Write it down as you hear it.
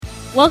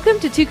Welcome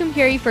to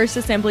Tucumcari First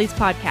Assembly's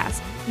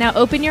podcast. Now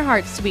open your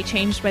hearts to be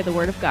changed by the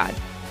Word of God.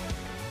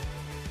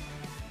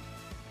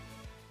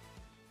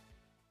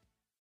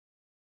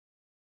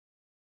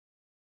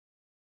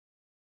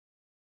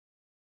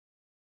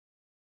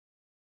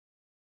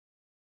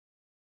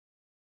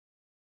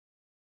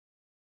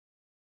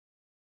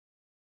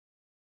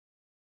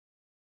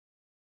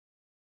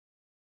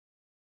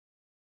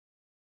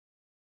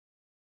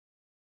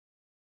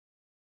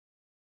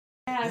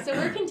 So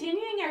we're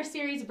continuing our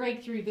series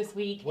Breakthrough this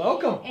week.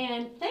 Welcome.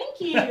 And thank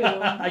you.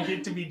 I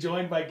get to be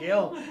joined by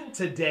Gail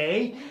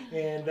today,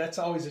 and that's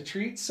always a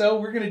treat. So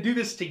we're going to do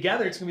this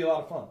together. It's going to be a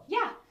lot of fun.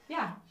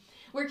 Yeah.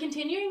 We're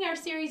continuing our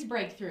series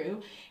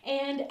Breakthrough,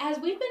 and as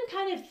we've been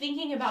kind of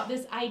thinking about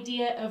this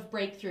idea of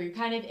breakthrough,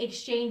 kind of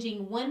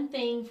exchanging one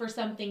thing for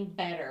something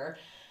better,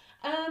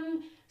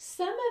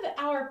 some of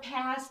our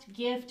past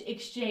gift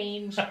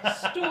exchange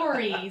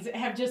stories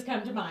have just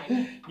come to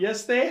mind.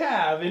 Yes, they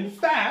have. In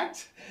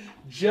fact,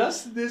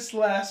 just this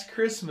last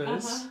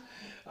Christmas,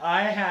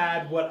 I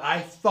had what I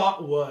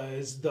thought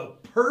was the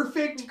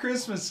perfect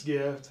Christmas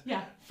gift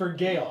for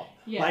Gail.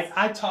 Yes. Like,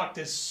 I talked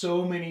to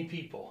so many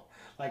people.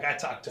 Like, I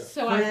talked to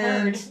So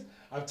friends.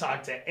 I've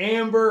talked to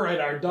Amber, right,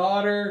 our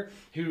daughter,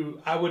 who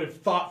I would have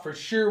thought for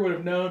sure would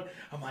have known.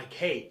 I'm like,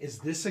 hey, is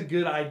this a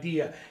good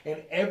idea?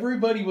 And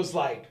everybody was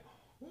like,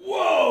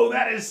 whoa,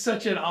 that is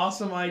such an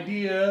awesome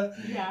idea.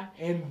 Yeah.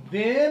 And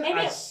then And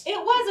it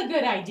was a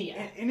good idea.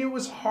 and it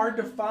was hard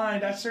to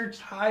find. I searched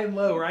high and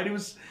low, right? It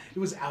was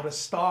out of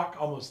stock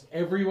almost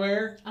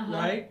everywhere,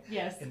 right?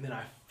 Yes. And then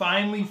I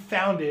finally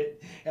found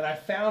it, and I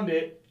found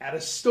it at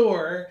a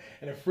store,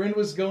 and a friend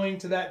was going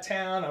to that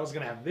town. I was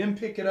going to have them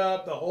pick it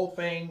up, the whole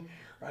thing,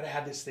 right? I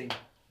had this thing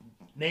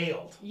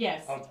nailed.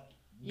 Yes.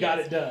 Got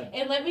it done.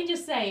 And let me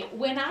just say,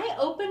 when I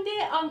opened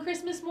it on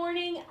Christmas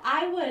morning,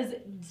 I was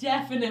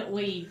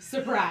definitely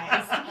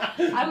surprised.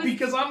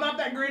 Because I'm not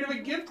that great of a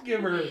gift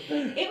giver.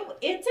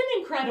 It's an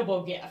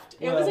incredible gift.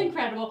 It was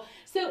incredible.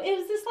 So it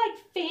was this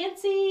like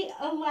fancy,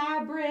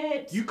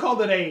 elaborate... You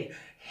called it a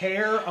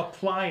hair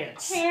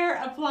appliance.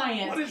 Hair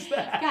appliance. What is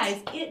that?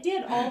 Guys, it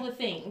did all the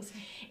things.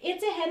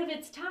 It's ahead of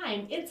its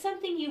time. It's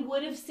something you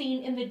would have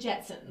seen in the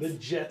Jetsons. The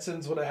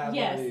Jetsons would have had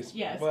one of these.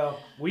 Yes. Well,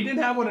 we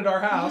didn't have one at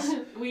our house.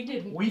 We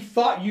didn't. We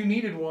thought you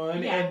needed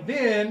one, and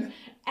then...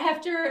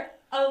 After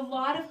a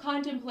lot of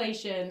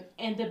contemplation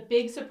and the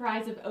big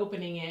surprise of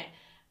opening it,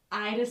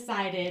 I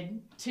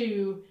decided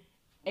to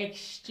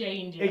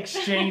exchange it.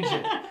 Exchange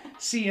it.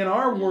 See, in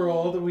our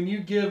world, when you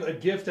give a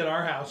gift at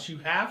our house, you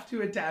have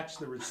to attach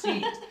the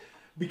receipt.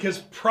 Because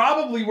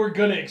probably we're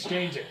going to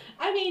exchange it.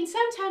 I mean,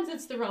 sometimes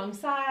it's the wrong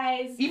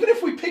size. Even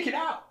if we pick it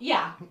out.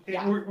 Yeah.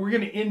 We're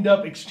going to end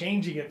up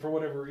exchanging it for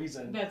whatever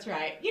reason. That's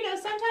right. You know,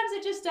 sometimes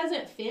it just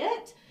doesn't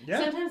fit.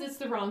 Yeah. Sometimes it's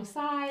the wrong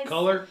size.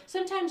 Color.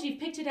 Sometimes you've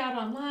picked it out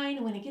online,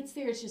 and when it gets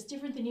there, it's just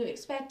different than you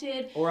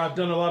expected. Or I've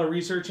done a lot of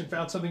research and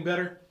found something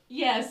better.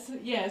 Yes.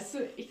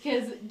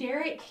 Because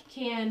Derek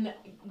can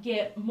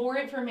get more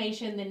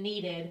information than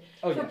needed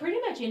for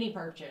pretty much any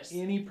purchase.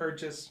 Any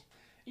purchase.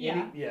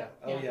 Yeah.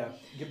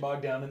 Get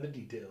bogged down in the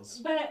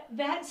details. But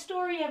that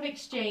story of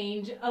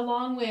exchange,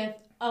 along with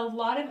a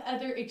lot of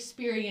other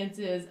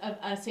experiences of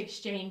us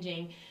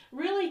exchanging,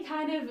 really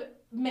kind of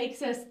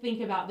makes us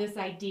think about this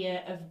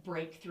idea of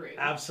breakthrough.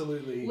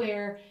 Absolutely.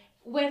 Where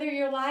whether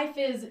your life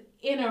is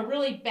in a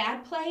really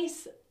bad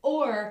place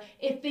or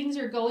if things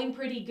are going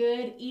pretty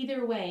good,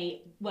 either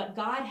way, what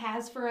God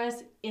has for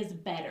us is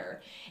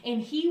better. And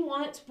He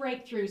wants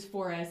breakthroughs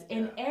for us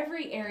in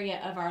every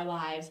area of our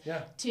lives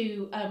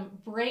to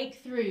break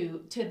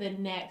through to the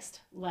next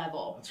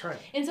level. That's right.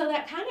 And so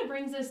that kind of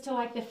brings us to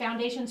like the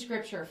foundation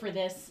scripture for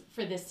this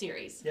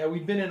series. Yeah,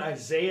 we've been in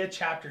Isaiah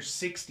chapter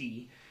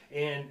 60,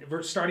 and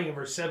starting in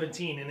verse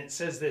 17, and it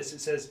says this. It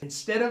says,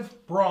 instead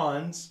of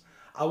bronze,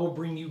 I will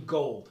bring you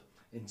gold,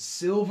 and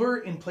silver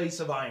in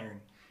place of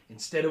iron.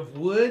 Instead of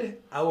wood,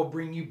 I will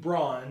bring you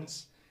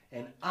bronze,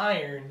 and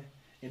iron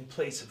in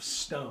place of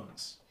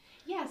stones.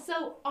 Yeah,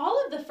 so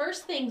all of the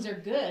first things are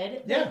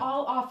good. They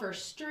all offer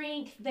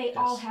strength. They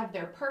all have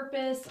their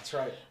purpose. That's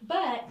right.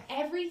 But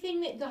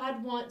everything that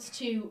God wants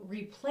to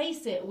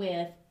replace it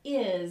with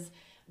is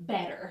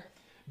better.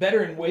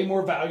 Better and way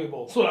more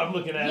valuable. That's what I'm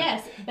looking at.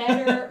 Yes,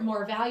 better,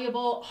 more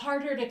valuable,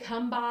 harder to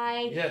come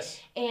by. Yes.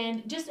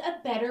 And just a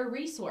better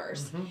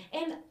resource.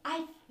 And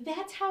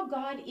that's how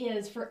God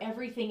is for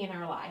everything in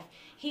our life.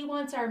 He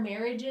wants our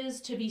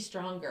marriages to be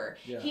stronger.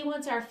 Yeah. He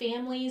wants our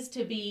families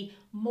to be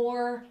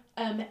more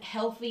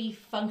healthy,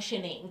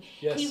 functioning.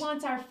 Yes. He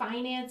wants our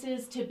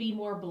finances to be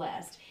more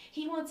blessed.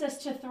 He wants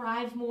us to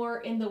thrive more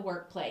in the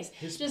workplace.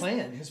 His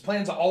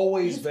plan's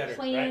always better. His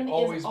plan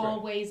right? is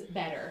always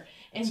better.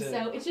 And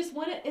so it's just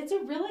it's a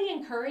really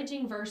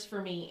encouraging verse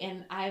for me,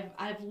 and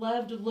I've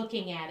loved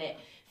looking at it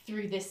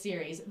through this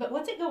series. But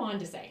what's it go on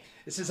to say?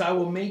 It says, I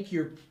will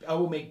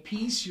make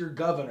peace your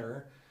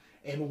governor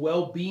and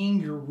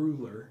well-being your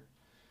ruler.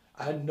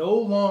 No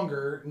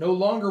longer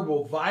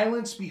will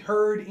violence be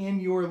heard in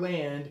your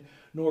land,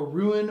 nor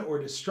ruin or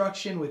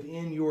destruction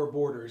within your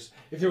borders.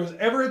 If there was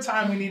ever a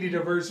time we needed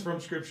a verse from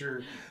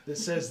Scripture that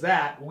says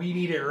that, we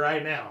need it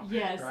right now.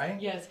 Yes,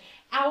 right? yes.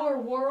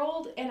 Our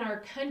world and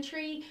our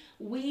country,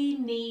 we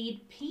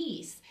need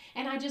peace.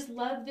 And I just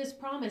love this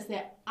promise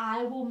that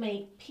I will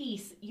make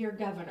peace your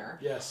governor.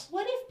 Yes.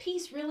 What if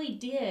peace really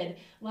did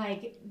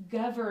like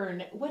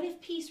govern? What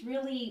if peace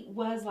really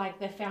was like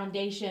the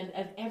foundation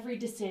of every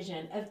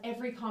decision, of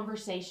every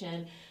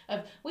conversation?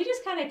 We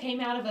just kind of came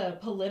out of a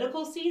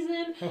political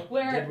season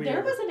where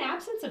there was an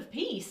absence of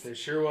peace. There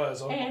sure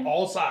was on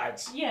all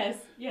sides. Yes,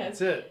 yes.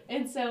 That's it.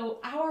 And so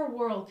our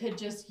world could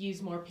just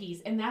use more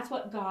peace. And that's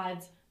what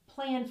God's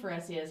plan for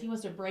us is. He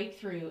wants to break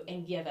through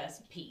and give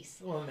us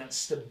peace. Well, and that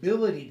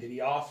stability that he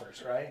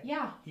offers, right?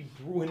 Yeah.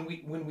 When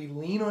we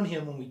lean on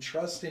him, when we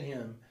trust in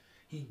him,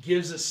 he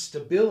gives us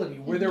stability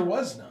where there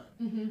was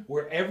none.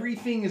 Where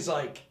everything is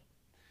like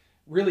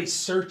really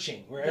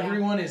searching, where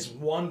everyone is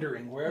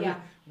wondering, wherever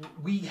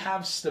we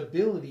have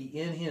stability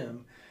in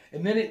him.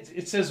 And then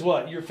it says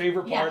what? Your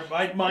favorite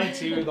part? Mine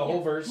too, the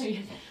whole verse.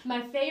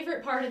 My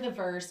favorite part of the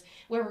verse,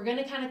 where we're going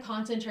to kind of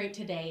concentrate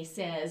today,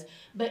 says,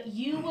 "But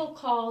you will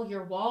call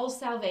your walls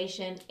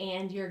salvation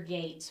and your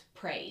gates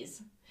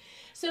praise."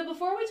 So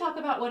before we talk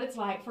about what it's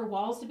like for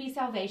walls to be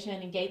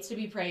salvation and gates to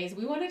be praise,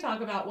 we want to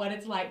talk about what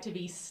it's like to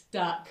be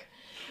stuck.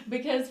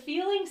 Because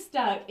feeling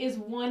stuck is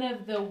one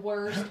of the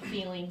worst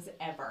feelings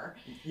ever.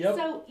 Yep.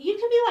 So you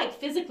can be like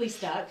physically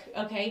stuck,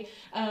 okay?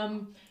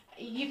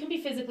 You can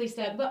be physically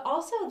stuck, but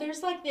also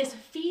there's like this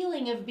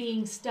feeling of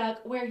being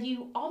stuck where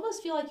you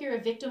almost feel like you're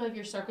a victim of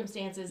your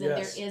circumstances and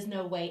there is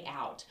no way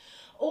out.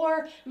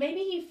 Or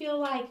maybe you feel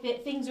like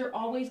that things are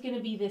always going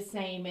to be the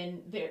same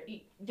and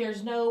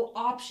there's no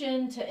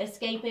option to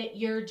escape it.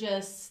 You're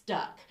just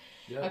stuck.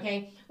 Yep.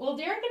 Okay. Well,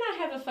 Derek and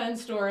I have a fun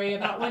story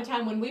about one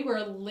time when we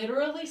were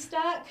literally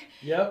stuck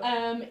in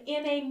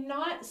a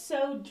not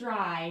so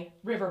dry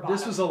river bottom.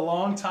 This was a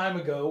long time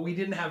ago. We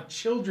didn't have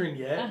children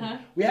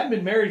yet. We hadn't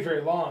been married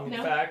very long,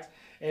 in fact.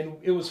 And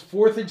it was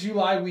 4th of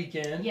July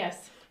weekend.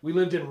 Yes. We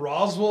lived in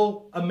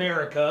Roswell,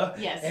 America.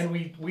 Yes. And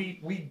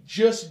we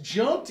just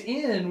jumped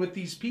in with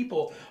these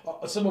people.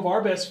 Some of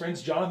our best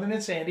friends, Jonathan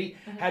and Sandy,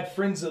 had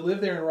friends that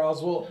lived there in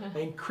Roswell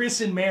named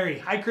Chris and Mary.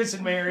 Hi, Chris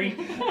and Mary.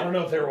 I don't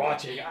know if they're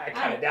watching. I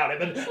kind of doubt it.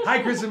 But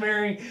hi, Chris and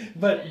Mary.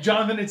 But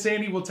Jonathan and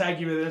Sandy will tag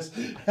you with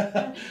this.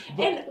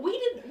 And we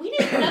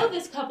didn't know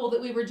this couple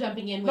that we were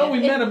jumping in with. No, we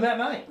met them that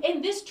night.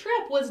 And this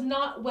trip was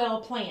not well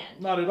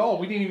planned. Not at all.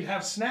 We didn't even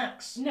have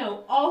snacks.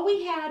 No, all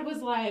we had was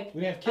like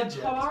we didn't have kids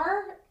a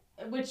car,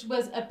 which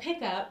was a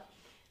pickup,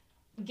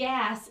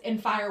 gas, and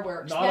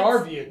fireworks. Not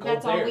our vehicle.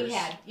 That's theirs. all we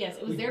had. Yes,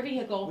 it was their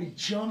vehicle. We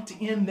jumped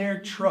in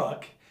their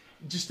truck,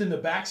 just in the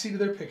backseat of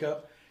their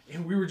pickup,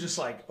 and we were just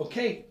like,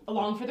 okay.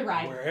 Along for the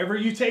ride. Wherever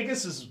you take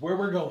us, this is where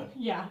we're going.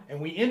 Yeah. And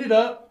we ended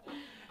up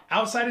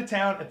outside of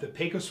town at the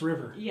Pecos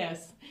River.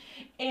 Yes.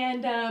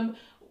 And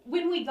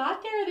when we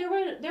got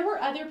there were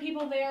other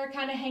people there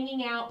kind of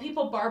hanging out,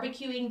 people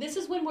barbecuing. This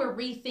is when we're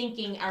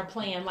rethinking our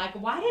plan. Like,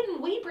 why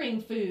didn't we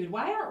bring food?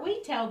 Why aren't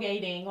we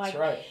tailgating? Like, that's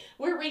right.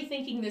 We're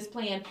rethinking this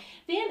plan.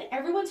 Then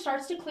everyone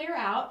starts to clear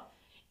out.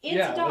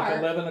 It's dark. Like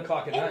 11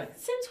 o'clock at night.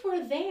 Since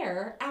we're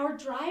there, our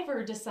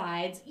driver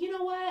decides, you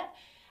know what?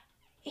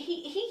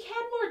 He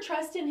had more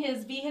trust in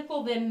his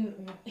vehicle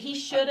than he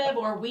should have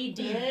or we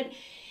did.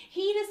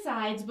 He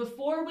decides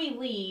before we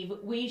leave,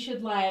 we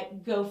should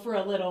like go for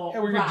a little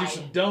we're going to do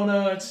some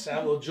donuts,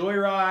 have a little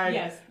joyride.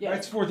 Yes. Right,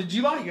 it's 4th of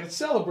July. You got to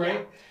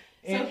celebrate.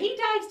 Yeah. So he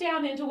dives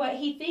down into what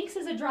he thinks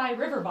is a dry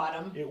river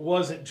bottom. It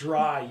wasn't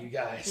dry, you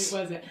guys. It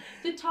wasn't.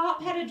 The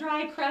top had a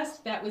dry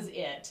crust. That was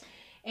it.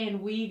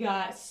 And we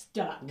got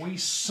stuck. We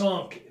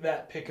sunk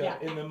that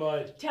pickup in the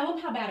mud. Tell them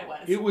how bad it was.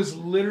 It was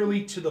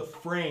literally to the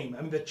frame.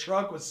 I mean, the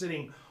truck was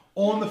sitting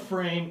on the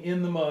frame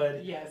in the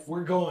mud. Yes.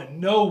 We're going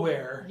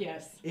nowhere.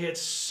 Yes.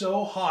 It's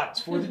so hot.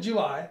 It's 4th of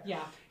July.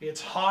 Yeah. It's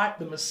hot.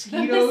 The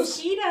mosquitoes. The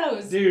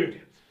mosquitoes.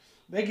 Dude,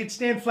 they could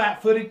stand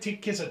flat-footed to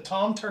kiss a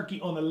tom turkey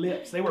on the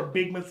lips. They were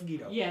big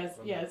mosquitoes. Yes,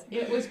 yes.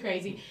 It was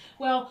crazy.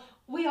 Well,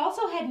 we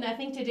also had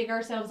nothing to dig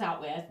ourselves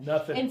out with.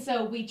 Nothing. And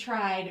so we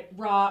tried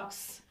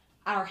rocks,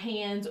 our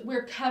hands.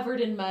 We're covered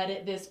in mud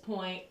at this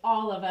point,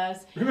 all of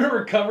us.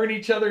 Remember covering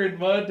each other in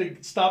mud to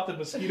stop the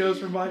mosquitoes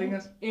from biting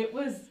us? It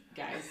was,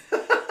 guys,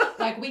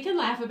 like we can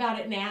laugh about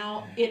it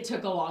now. It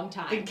took a long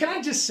time. And can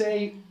I just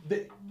say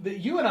that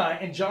you and I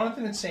and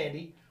Jonathan and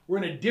Sandy were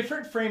in a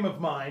different frame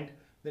of mind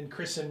than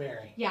Chris and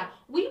Mary. Yeah,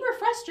 we were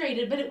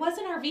frustrated, but it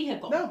wasn't our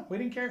vehicle. No, we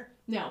didn't care.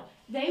 No,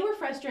 they were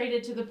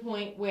frustrated to the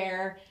point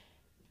where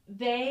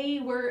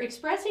they were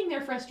expressing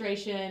their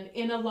frustration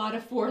in a lot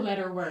of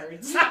 4-letter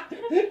words.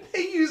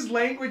 They used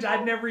language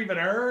I'd never even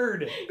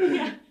heard.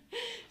 Yeah.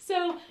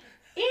 So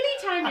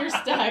anytime you're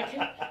stuck,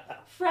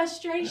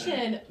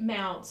 frustration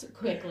mounts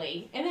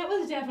quickly. And that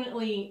was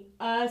definitely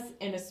us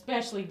and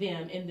especially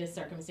them in this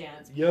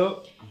circumstance.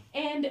 Yep.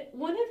 And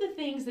one of the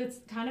things that's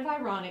kind of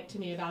ironic to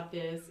me about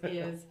this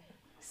is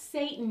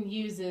Satan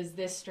uses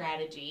this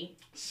strategy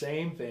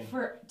Same thing.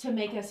 to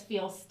make us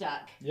feel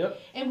stuck. Yep.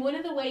 And one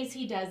of the ways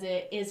he does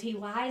it is he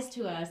lies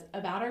to us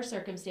about our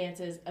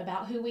circumstances,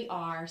 about who we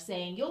are,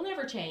 saying, you'll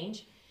never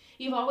change.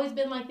 You've always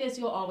been like this.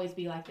 You'll always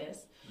be like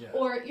this. Yeah.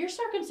 Or your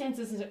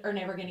circumstances are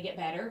never going to get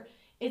better.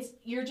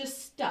 You're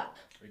just stuck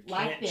It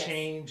like can't this.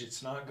 change.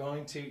 It's not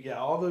going to. Yeah,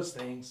 all those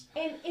things.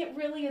 And it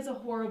really is a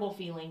horrible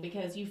feeling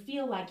because you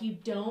feel like you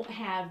don't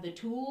have the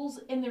tools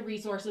and the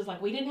resources.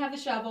 Like we didn't have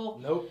the shovel.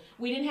 Nope.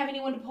 We didn't have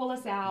anyone to pull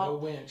us out. No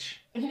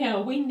winch.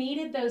 No, we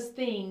needed those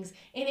things.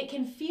 And it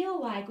can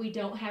feel like we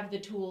don't have the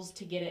tools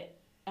to get it,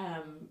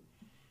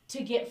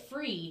 to get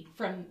free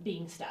from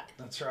being stuck.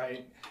 That's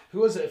right. Who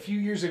was it? A few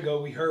years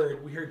ago, we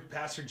heard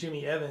Pastor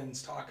Jimmy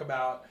Evans talk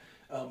about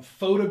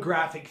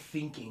photographic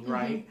thinking,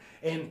 right?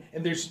 And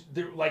there's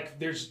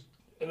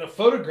in a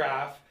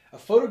photograph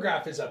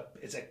is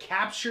a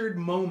captured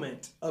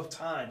moment of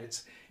time.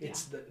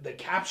 It's the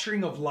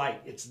capturing of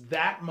light. It's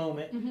that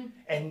moment,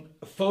 and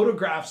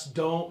photographs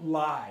don't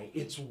lie.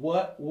 It's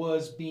what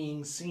was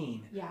being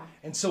seen. Yeah.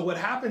 And so what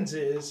happens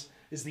is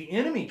the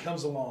enemy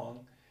comes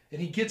along and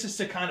he gets us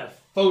to kind of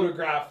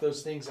photograph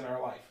those things in our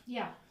life.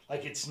 Yeah.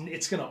 Like it's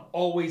going to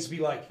always be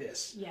like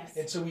this. Yes.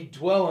 And so we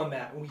dwell on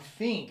that and we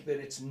think that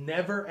it's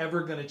never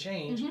ever going to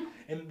change,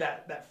 and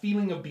that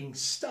feeling of being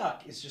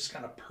stuck is just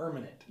kind of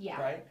permanent,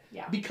 Yeah. right?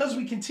 Yeah. Because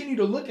we continue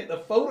to look at the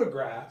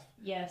photograph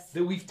Yes.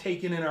 that we've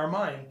taken in our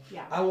mind.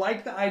 Yeah. I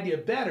like the idea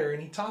better,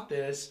 and he taught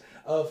this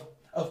of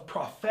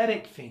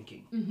prophetic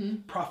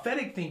thinking.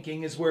 Prophetic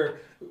thinking is where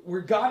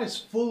God is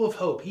full of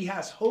hope. He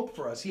has hope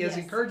for us. He has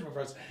Yes. encouragement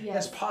for us. He Yes.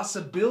 has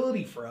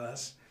possibility for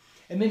us.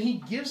 And then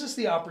he gives us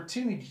the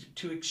opportunity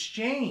to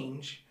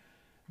exchange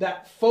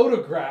that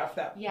photograph,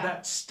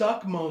 that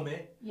stuck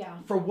moment, Yeah.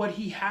 for what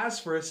he has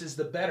for us is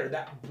the better,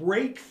 that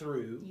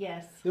breakthrough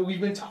Yes. that we've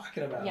been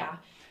talking about. Yeah.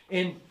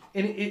 And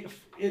it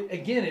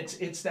again,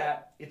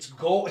 it's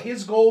gold,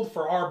 his gold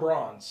for our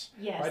bronze.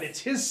 Yes. Right?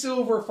 It's his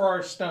silver for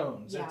our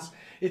stones. Yeah.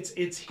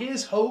 It's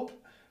his hope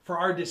for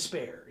our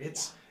despair.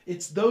 It's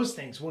those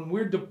things. When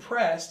we're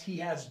depressed, he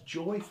has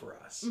joy for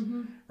us.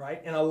 Right?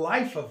 And a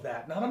life of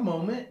that, not a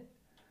moment,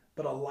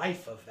 but a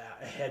life of that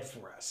ahead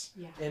for us.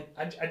 Yeah.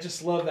 And I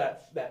just love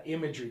that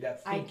imagery,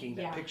 that thinking,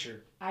 that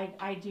picture.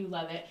 I do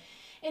love it.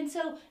 And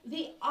so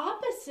the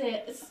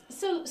opposite,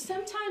 so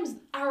sometimes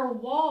our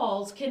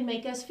walls can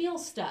make us feel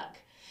stuck.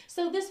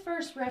 So this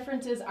verse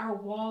references our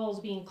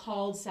walls being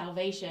called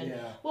salvation.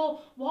 Yeah.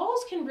 Well,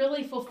 walls can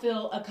really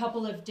fulfill a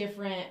couple of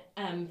different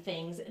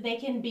things. They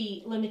can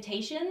be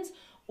limitations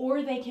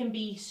or they can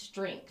be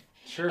strength.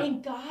 Sure.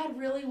 And God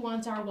really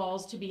wants our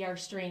walls to be our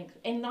strength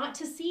and not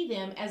to see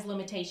them as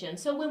limitations.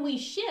 So when we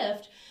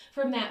shift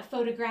from that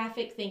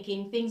photographic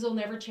thinking, things will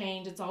never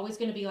change, it's always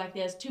going to be like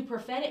this, to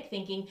prophetic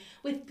thinking,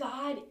 with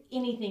God,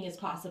 anything is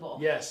possible.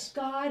 Yes.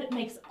 God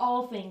makes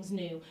all things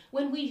new.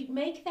 When we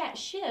make that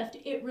shift,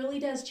 it really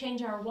does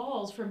change our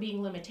walls from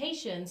being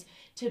limitations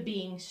to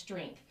being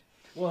strength.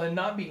 Well, and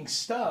not being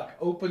stuck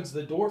opens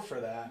the door for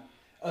that.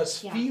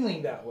 Us Yeah.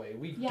 feeling that way.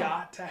 We've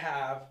got to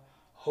have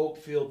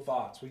hope-filled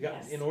thoughts.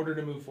 In order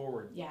to move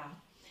forward. Yeah.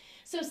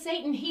 So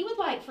Satan, he would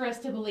like for us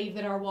to believe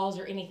that our walls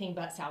are anything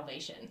but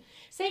salvation.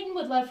 Satan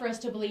would love for us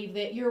to believe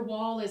that your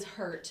wall is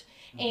hurt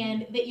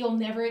and that you'll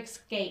never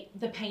escape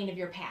the pain of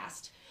your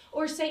past.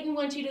 Or Satan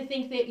wants you to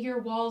think that your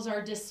walls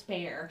are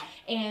despair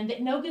and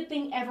that no good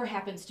thing ever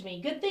happens to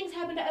me. Good things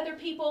happen to other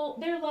people.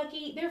 They're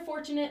lucky, they're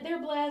fortunate,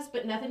 they're blessed,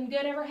 but nothing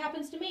good ever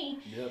happens to me.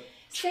 Yep.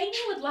 Satan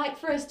would like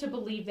for us to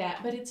believe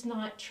that, but it's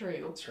not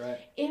true. That's right.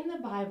 In the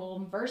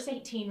Bible, verse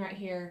 18 right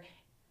here,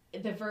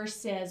 the verse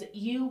says,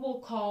 you will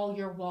call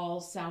your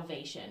walls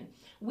salvation.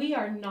 We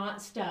are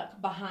not stuck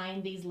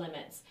behind these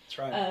limits That's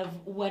right. of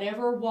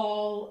whatever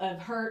wall of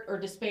hurt or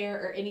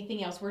despair or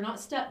anything else. We're not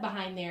stuck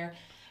behind there.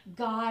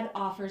 God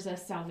offers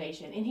us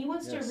salvation, and he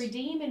wants to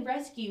redeem and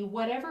rescue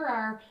whatever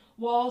our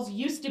walls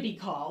used to be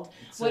called.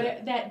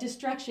 That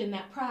destruction,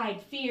 that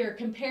pride, fear,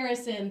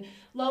 comparison,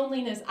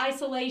 loneliness,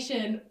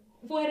 isolation,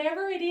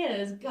 whatever it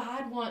is,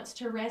 God wants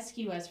to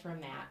rescue us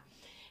from that.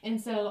 And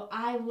so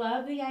I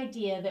love the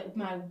idea that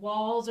my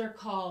walls are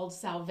called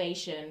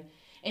salvation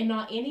and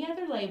not any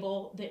other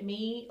label that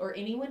me or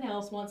anyone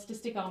else wants to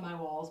stick on my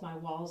walls. My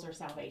walls are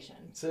salvation.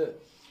 That's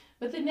it.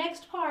 But the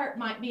next part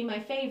might be my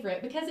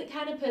favorite because it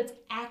kind of puts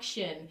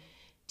action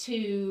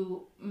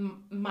to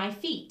my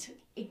feet.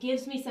 It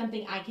gives me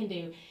something I can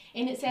do.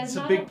 And it says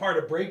it's a big part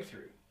of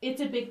breakthrough. It's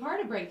a big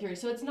part of breakthrough.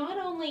 So it's not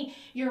only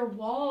your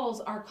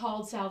walls are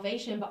called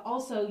salvation, but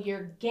also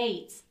your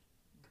gates,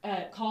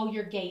 call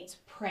your gates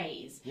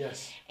praise.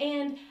 Yes.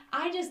 And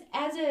I just,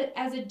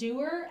 as a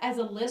doer, as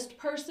a list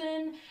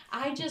person,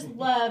 I just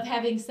love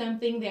having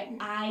something that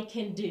I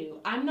can do.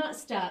 I'm not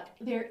stuck.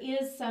 There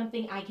is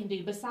something I can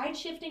do. Besides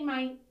shifting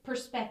my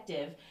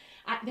perspective,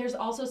 there's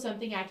also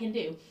something I can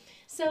do.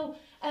 So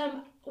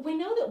we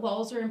know that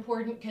walls are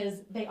important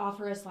because they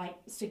offer us like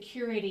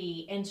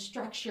security and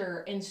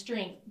structure and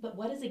strength. But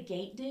what does a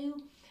gate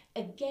do?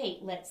 A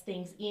gate lets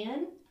things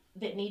in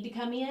that need to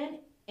come in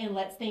and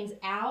lets things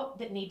out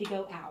that need to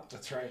go out.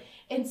 That's right.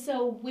 And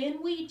so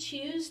when we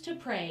choose to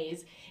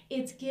praise,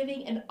 it's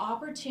giving an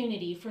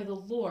opportunity for the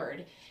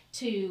Lord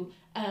to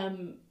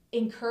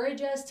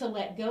encourage us to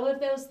let go of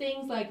those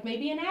things, like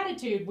maybe an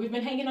attitude we've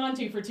been hanging on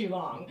to for too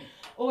long,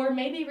 or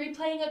maybe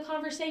replaying a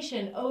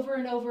conversation over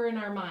and over in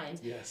our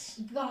minds.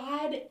 Yes.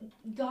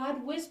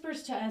 God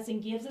whispers to us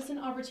and gives us an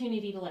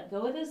opportunity to let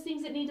go of those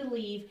things that need to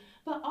leave,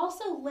 but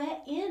also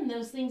let in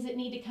those things that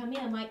need to come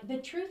in, like the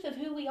truth of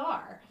who we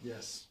are.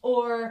 Yes.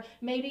 Or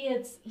maybe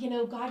it's,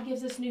 God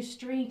gives us new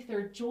strength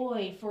or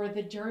joy for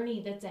the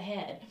journey that's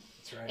ahead.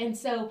 That's right. And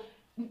so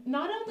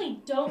not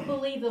only don't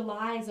believe the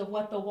lies of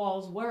what the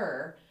walls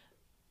were,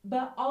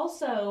 but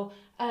also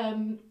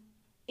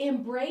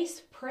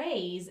embrace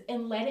praise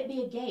and let it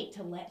be a gate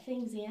to let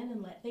things in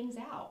and let things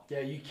out. Yeah,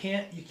 you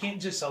can't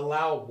just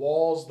allow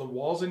the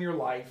walls in your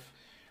life,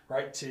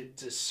 right,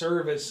 to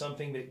serve as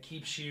something that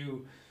keeps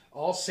you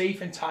all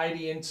safe and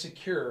tidy and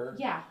secure.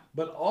 Yeah.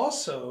 But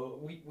also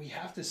we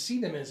have to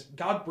see them as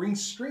God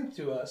brings strength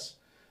to us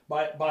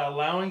by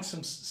allowing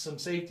some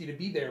safety to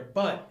be there.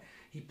 But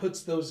he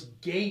puts those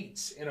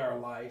gates in our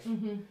life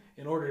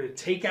in order to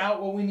take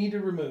out what we need to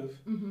remove,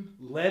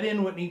 let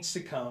in what needs to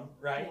come,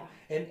 right?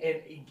 Yeah. And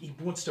he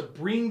wants to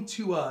bring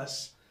to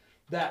us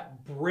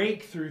that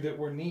breakthrough that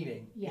we're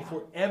needing. Yeah. If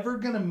we're ever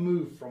going to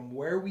move from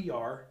where we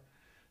are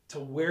to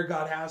where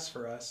God has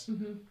for us,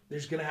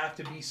 there's going to have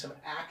to be some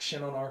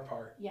action on our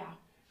part. Yeah.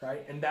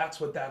 Right? And that's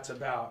what that's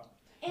about.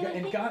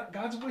 And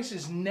God's voice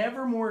is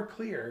never more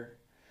clear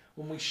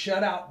when we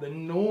shut out the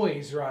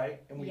noise,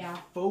 right? And we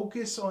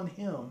focus on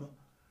him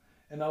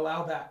and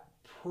allow that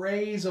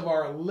praise of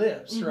our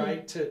lips,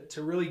 right,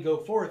 to really go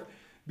forth.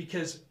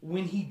 Because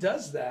when he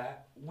does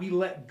that, we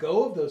let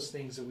go of those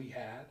things that we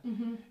had.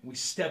 And we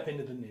step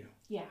into the new.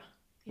 Yeah.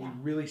 We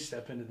really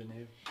step into the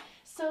new.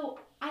 So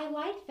I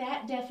like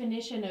that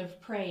definition of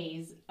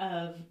praise,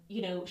 of,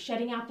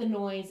 shutting out the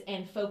noise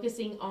and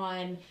focusing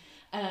on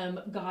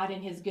God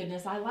and his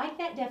goodness. I like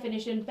that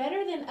definition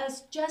better than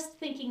us just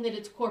thinking that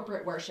it's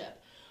corporate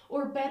worship,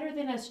 or better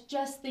than us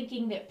just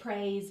thinking that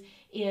praise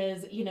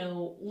is,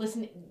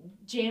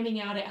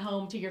 jamming out at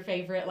home to your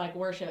favorite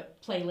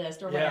worship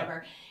playlist or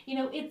whatever.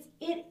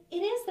 It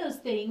is those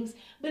things,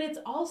 but it's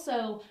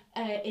also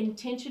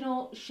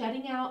intentional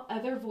shutting out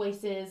other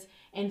voices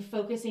and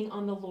focusing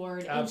on the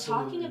Lord.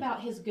 Absolutely. And talking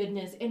about his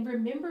goodness and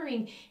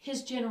remembering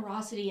his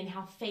generosity and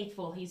how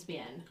faithful he's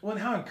been. Well,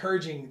 and how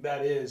encouraging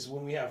that is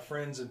when we have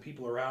friends and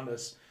people around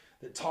us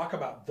that talk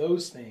about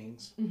those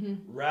things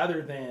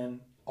rather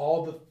than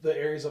all the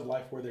areas of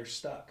life where they're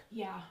stuck.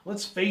 Yeah.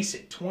 Let's face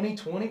it,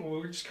 2020,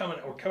 we're coming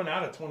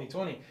out of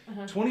 2020.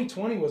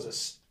 2020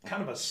 was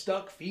kind of a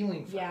stuck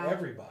feeling for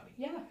everybody.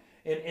 Yeah.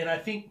 And I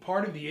think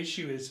part of the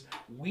issue is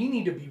we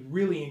need to be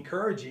really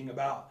encouraging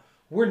about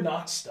we're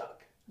not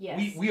stuck.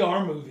 Yes. We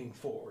are moving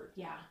forward.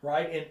 Yeah.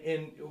 Right?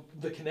 And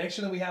the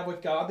connection that we have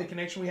with God, the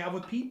connection we have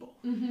with people,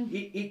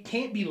 it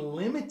can't be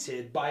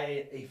limited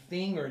by a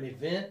thing or an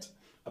event,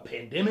 a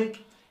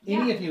pandemic,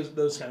 any of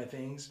those kind of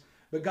things.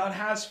 But God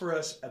has for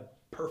us a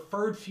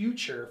preferred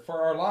future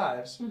for our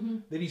lives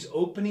that he's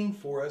opening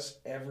for us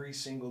every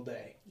single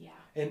day. Yeah.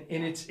 And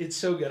it's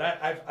so good.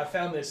 I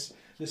found this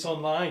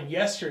online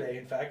yesterday,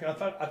 in fact, and I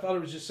thought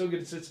it was just so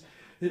good.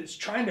 It's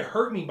trying to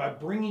hurt me by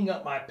bringing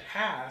up my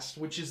past,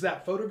 which is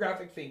that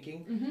photographic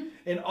thinking.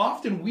 And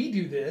often we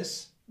do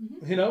this,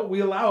 we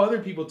allow other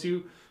people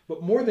to,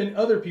 but more than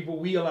other people,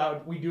 we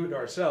do it to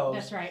ourselves.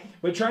 That's right.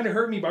 But trying to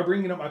hurt me by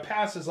bringing up my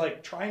past is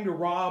like trying to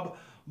rob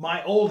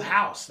my old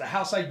house, the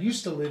house I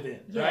used to live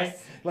in, right?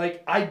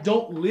 Like I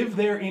don't live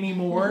there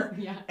anymore,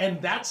 and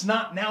that's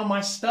not now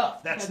my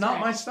stuff. That's not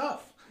my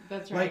stuff.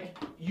 That's right. Like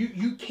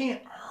you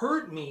can't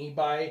hurt me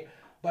by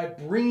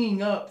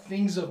bringing up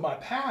things of my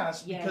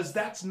past because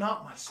that's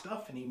not my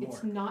stuff anymore.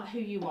 It's not who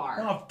you are.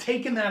 No, I've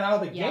taken that out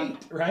of the gate,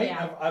 right?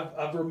 Yeah.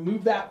 I've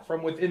removed that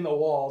from within the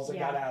walls that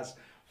God has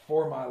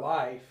for my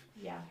life.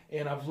 Yeah.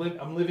 And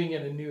I'm living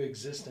in a new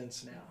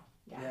existence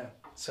now. Yeah.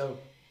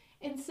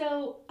 And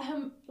so,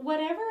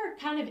 whatever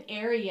kind of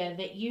area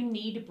that you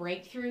need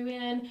breakthrough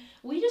in,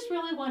 we just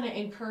really want to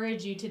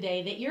encourage you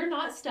today that you're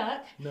not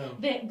stuck,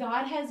 that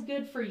God has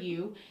good for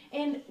you.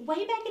 And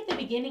way back at the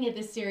beginning of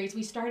this series,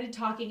 we started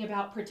talking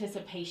about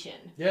participation.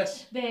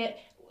 Yes. That,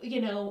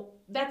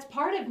 that's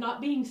part of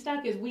not being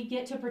stuck is we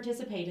get to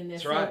participate in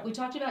this. That's right. So we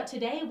talked about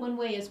today, one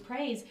way is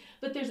praise,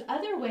 but there's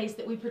other ways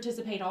that we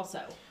participate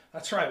also.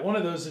 That's right. One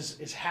of those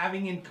is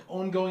having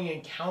ongoing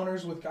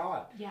encounters with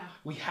God. Yeah.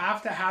 We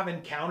have to have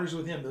encounters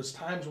with him, those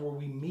times where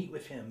we meet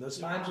with him, those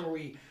times where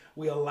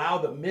we allow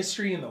the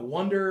mystery and the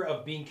wonder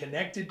of being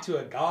connected to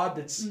a God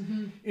that's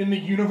in the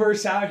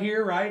universe out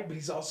here, right? But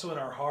he's also in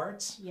our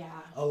hearts. Yeah.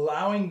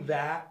 Allowing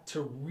that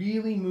to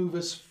really move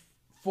us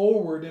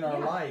forward in our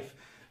life.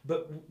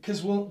 But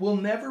because we'll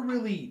never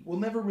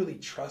really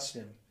trust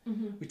him.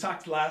 We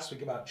talked last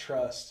week about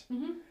trust,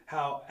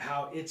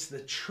 how it's the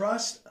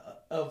trust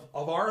of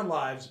our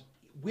lives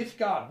with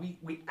God,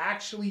 we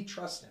actually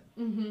trust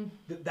him.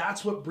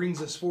 That's what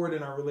brings us forward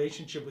in our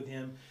relationship with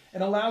him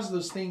and allows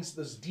those things,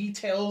 those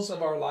details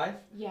of our life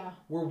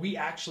where we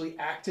actually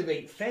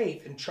activate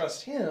faith and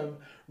trust him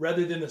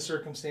rather than the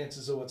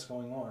circumstances of what's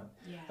going on.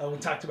 We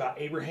talked about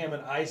Abraham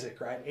and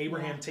Isaac, right?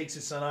 Abraham takes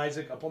his son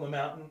Isaac up on the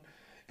mountain.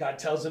 God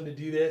tells him to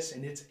do this,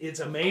 and it's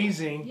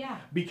amazing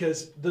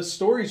because the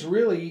story's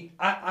really,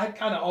 I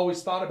kind of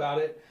always thought about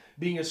it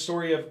being a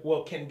story of,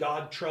 well, can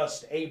God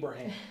trust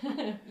Abraham?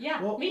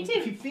 Well, me too.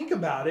 If you think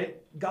about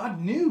it,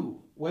 God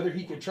knew whether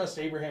he could trust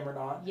Abraham or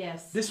not.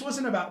 Yes. This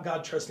wasn't about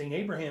God trusting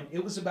Abraham.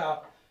 It was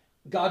about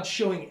God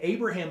showing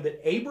Abraham that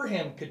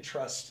Abraham could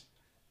trust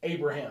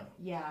Abraham.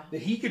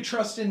 That he could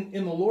trust in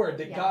the Lord,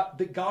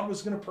 that God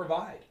was going to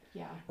provide.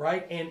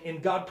 Right?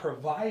 And God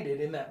provided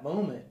in that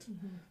moment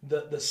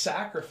the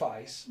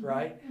sacrifice,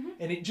 right?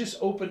 And it just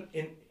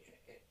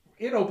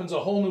it opens a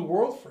whole new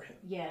world for him.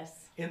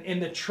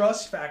 And the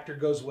trust factor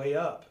goes way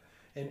up.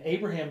 And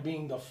Abraham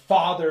being the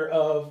father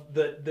of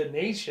the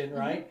nation,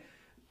 right?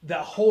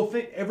 That whole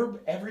thing,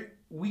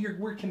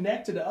 we're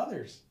connected to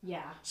others.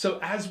 So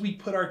as we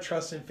put our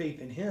trust and faith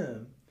in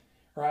him,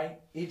 right?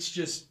 It's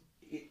just,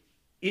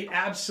 it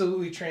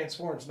absolutely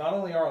transforms not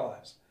only our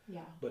lives,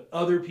 but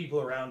other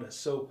people around us.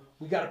 So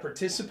we got to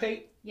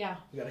participate. We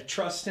got to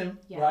trust him,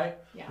 right?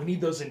 We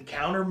need those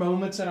encounter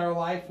moments in our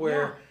life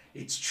where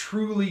it's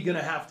truly going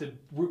to have to,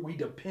 we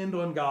depend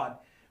on God.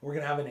 We're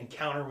going to have an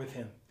encounter with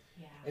him.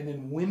 And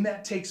then when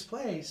that takes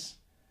place,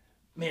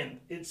 man,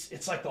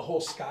 it's like the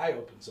whole sky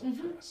opens up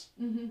for us,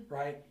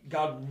 right?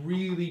 God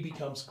really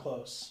becomes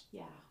close.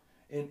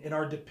 And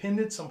our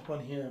dependence upon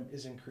him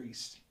is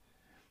increased.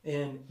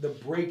 And the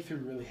breakthrough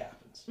really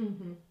happens.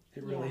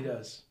 It really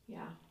does.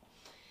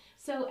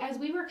 So as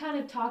we were kind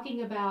of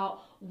talking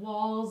about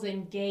walls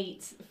and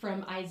gates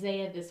from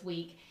Isaiah this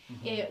week,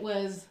 it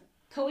was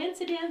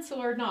coincidence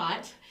or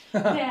not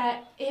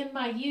that in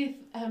my youth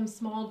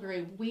small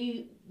group,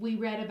 we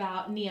read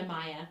about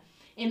Nehemiah.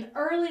 And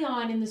early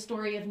on in the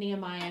story of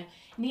Nehemiah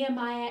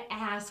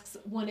asks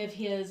one of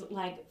his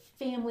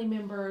family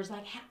members,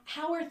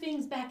 how are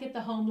things back at the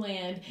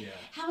homeland?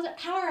 How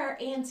are our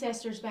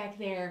ancestors back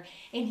there?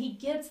 And he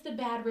gets the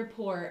bad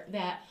report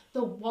that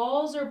the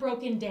walls are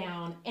broken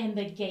down and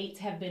the gates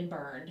have been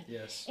burned.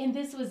 And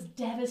this was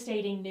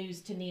devastating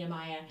news to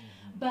Nehemiah.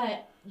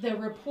 But the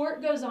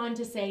report goes on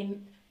to say,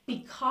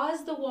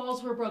 because the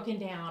walls were broken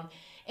down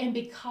and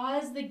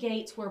because the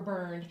gates were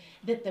burned,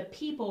 that the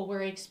people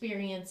were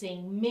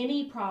experiencing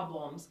many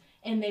problems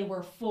and they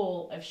were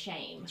full of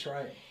shame. That's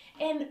right.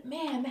 And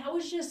man, that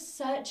was just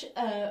such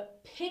a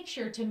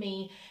picture to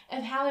me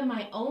of how in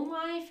my own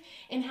life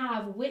and how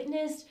I've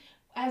witnessed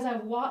as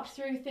I've walked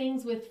through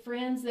things with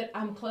friends that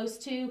I'm close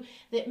to,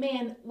 that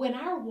man, when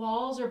our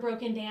walls are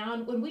broken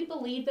down, when we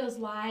believe those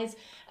lies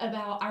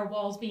about our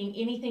walls being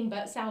anything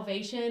but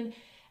salvation,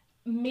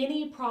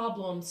 many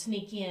problems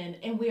sneak in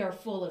and we are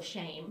full of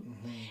shame.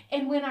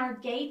 And when our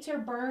gates are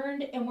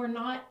burned and we're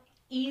not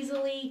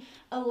easily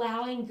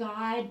allowing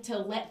God to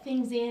let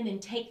things in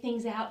and take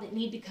things out that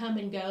need to come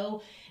and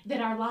go,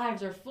 that our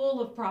lives are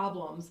full of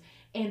problems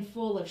and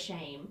full of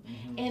shame.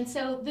 And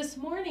so this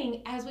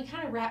morning, as we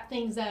kind of wrap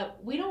things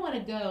up, we don't want to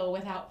go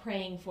without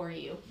praying for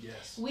you.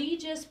 We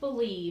just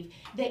believe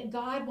that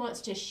God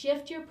wants to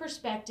shift your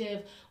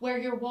perspective where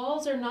your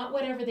walls are not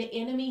whatever the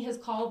enemy has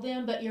called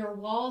them, but your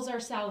walls are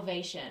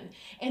salvation.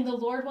 And the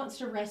Lord wants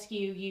to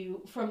rescue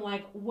you from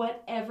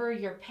whatever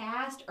your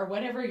past or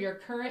whatever your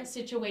current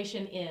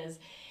situation is.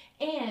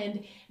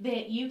 And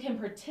that you can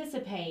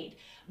participate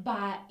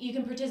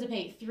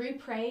through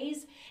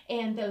praise,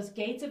 and those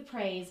gates of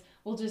praise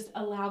will just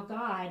allow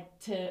God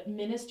to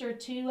minister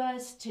to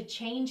us, to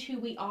change who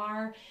we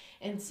are.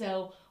 And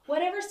so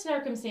whatever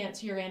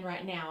circumstance you're in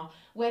right now,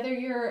 whether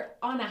you're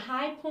on a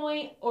high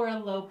point or a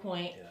low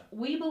point,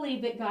 we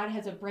believe that God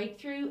has a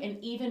breakthrough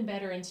and even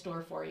better in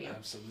store for you.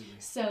 Absolutely.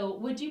 So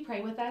would you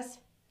pray with us?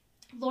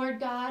 Lord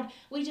God,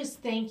 we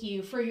just thank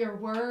you for your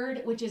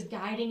word, which is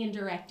guiding and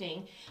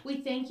directing. We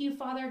thank you,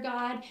 Father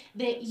God,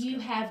 that you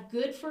have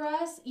good for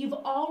us. You've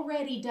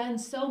already done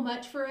so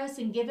much for us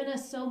and given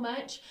us so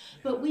much,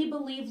 but we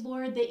believe,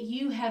 Lord, that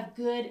you have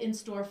good in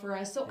store for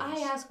us. So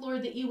I ask,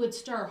 Lord, that you would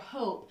stir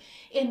hope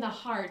in the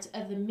hearts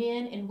of the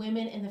men and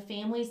women and the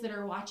families that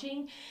are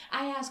watching.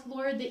 I ask,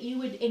 Lord, that you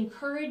would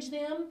encourage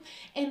them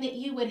and that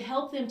you would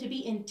help them to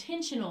be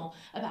intentional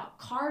about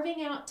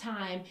carving out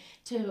time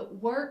to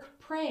work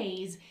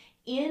praise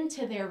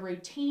into their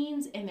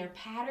routines and their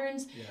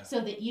patterns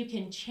so that you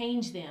can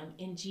change them.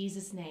 In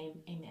Jesus' name,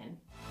 amen.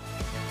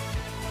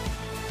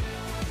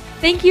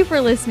 Thank you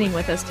for listening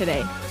with us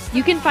today.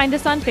 You can find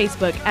us on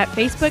Facebook at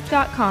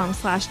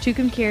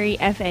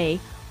facebook.com/TucumCaryFA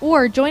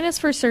or join us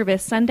for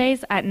service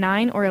Sundays at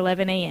 9 or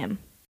 11 a.m.